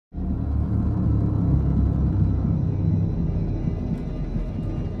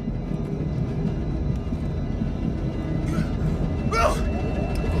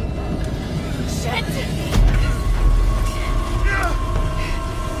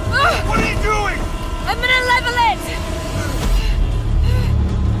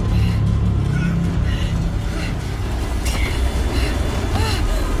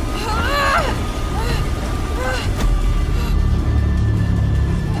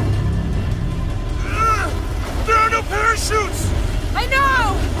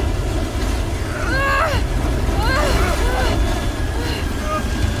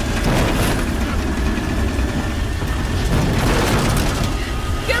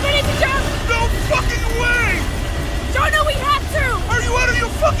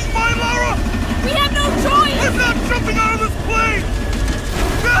fucking mind, Lara? We have no choice! I'm not jumping out of this plane!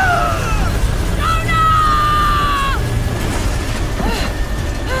 Ah!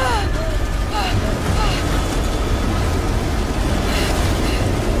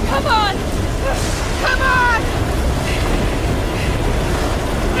 Come on! Come on!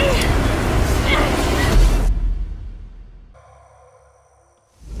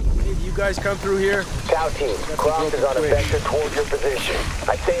 Did you guys come through here? Tau team, Croft is on a vector towards your position.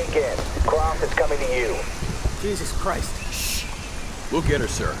 I say again, Croft is coming to you. Jesus Christ. Shh. We'll get her,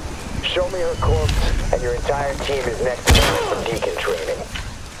 sir. Show me her corpse, and your entire team is next to her for deacon training.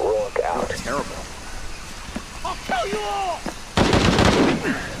 Rourke out. Terrible. I'll kill you all!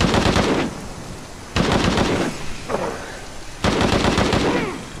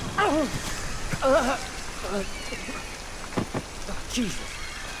 Jesus.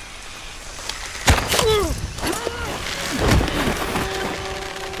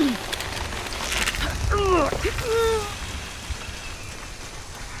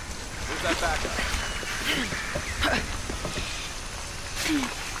 Where's that backup?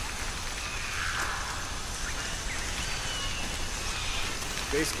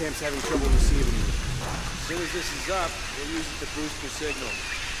 Base camp's having trouble receiving you. As soon as this is up, we'll use it to boost your signal.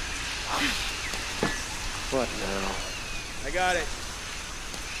 What now? I got it.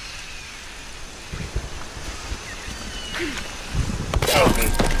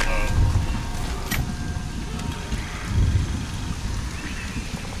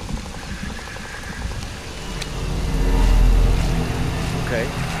 Okay.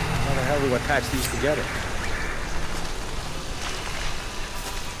 How the hell do I patch these together?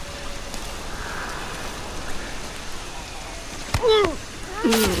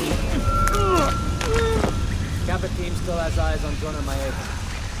 Kappa team still has eyes on Jonah Maeva.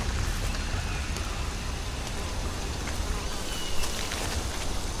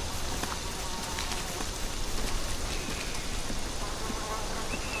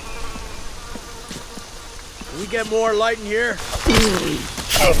 Can we get more light in here?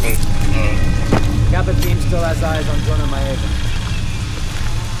 Kappa team still has eyes on Jonah Maeva.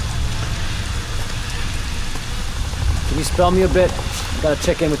 Can you spell me a bit? Gotta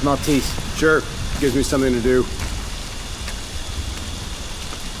check in with Maltese. Sure. Gives me something to do.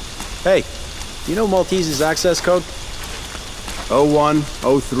 Hey, do you know Maltese's access code?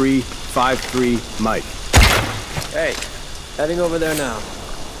 010353 Mike. Hey, heading over there now.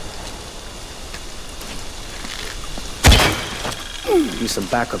 Need some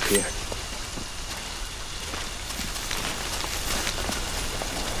backup here.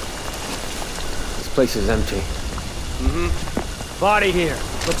 This place is empty. Body here.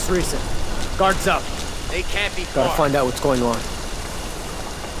 Looks recent. Guards up. They can't be far. Gotta find out what's going on.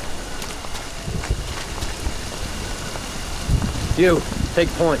 You, take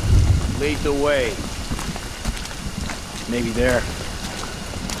point. Lead the way. Maybe there.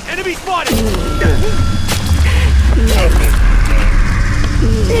 Enemy spotted!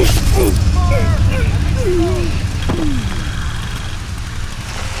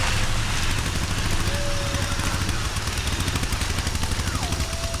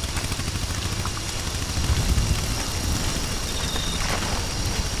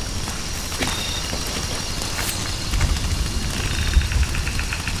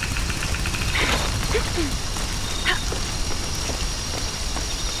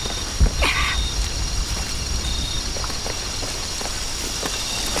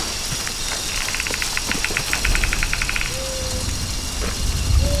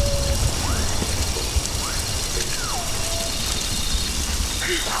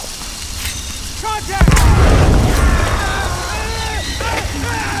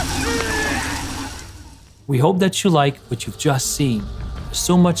 We hope that you like what you've just seen. There's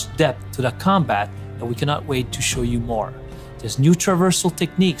so much depth to the combat that we cannot wait to show you more. There's new traversal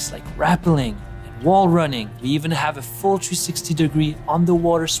techniques like rappelling and wall running. We even have a full 360-degree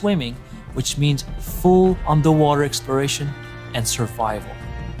underwater swimming, which means full underwater exploration and survival.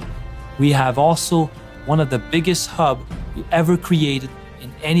 We have also one of the biggest hubs we ever created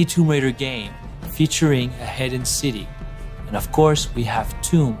in any Tomb Raider game, featuring a hidden city. And of course, we have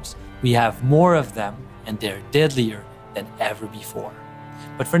tombs. We have more of them, and they're deadlier than ever before.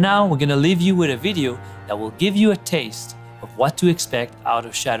 But for now, we're gonna leave you with a video that will give you a taste of what to expect out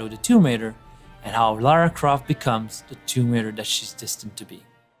of Shadow the Tomb Raider and how Lara Croft becomes the Tomb Raider that she's destined to be.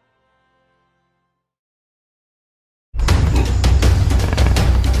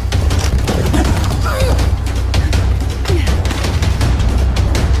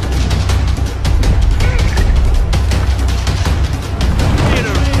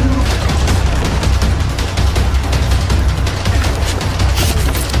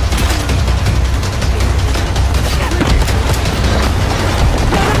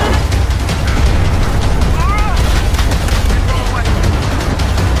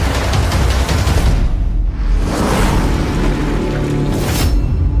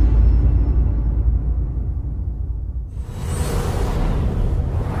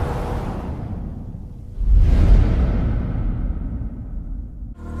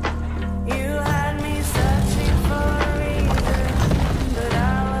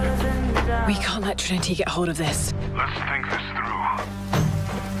 We can't let Trinity get hold of this. Let's think this through.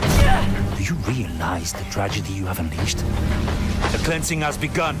 Do you realize the tragedy you have unleashed? The cleansing has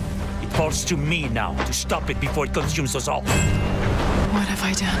begun. It falls to me now to stop it before it consumes us all. What have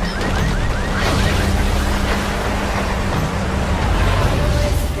I done?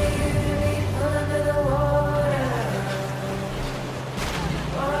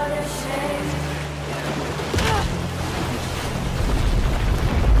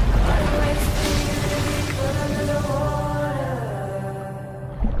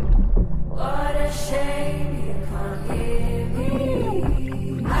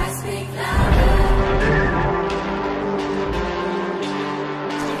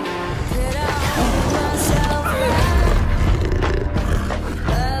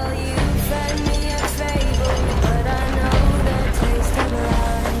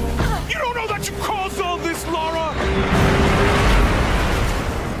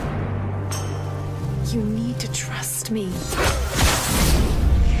 You need to trust me.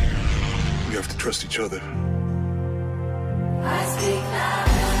 We have to trust each other.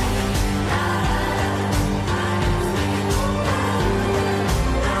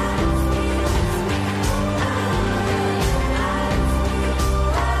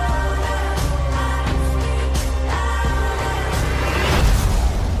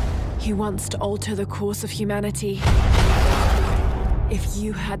 He wants to alter the course of humanity. If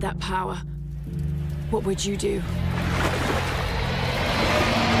you had that power, what would you do?